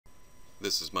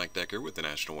This is Mike Decker with the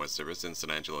National Weather Service in San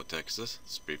Angelo, Texas.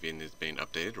 This briefing is being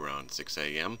updated around 6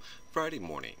 a.m. Friday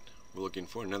morning. We're looking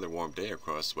for another warm day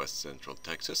across west central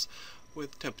Texas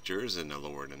with temperatures in the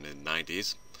lower to mid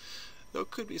 90s. There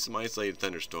could be some isolated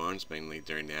thunderstorms, mainly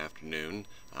during the afternoon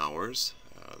hours.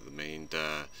 The main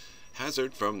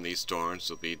hazard from these storms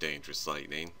will be dangerous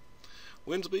lightning.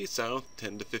 Winds will be south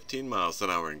 10 to 15 miles an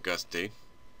hour and gusty.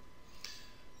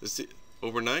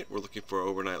 Overnight, we're looking for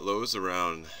overnight lows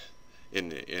around in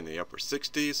the upper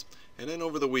 60s, and then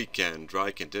over the weekend,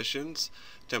 dry conditions,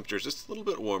 temperatures just a little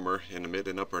bit warmer in the mid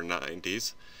and upper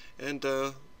 90s, and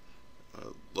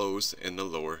lows in the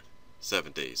lower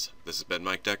 70s. This has been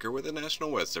Mike Decker with the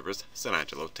National Weather Service, San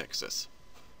Angelo, Texas.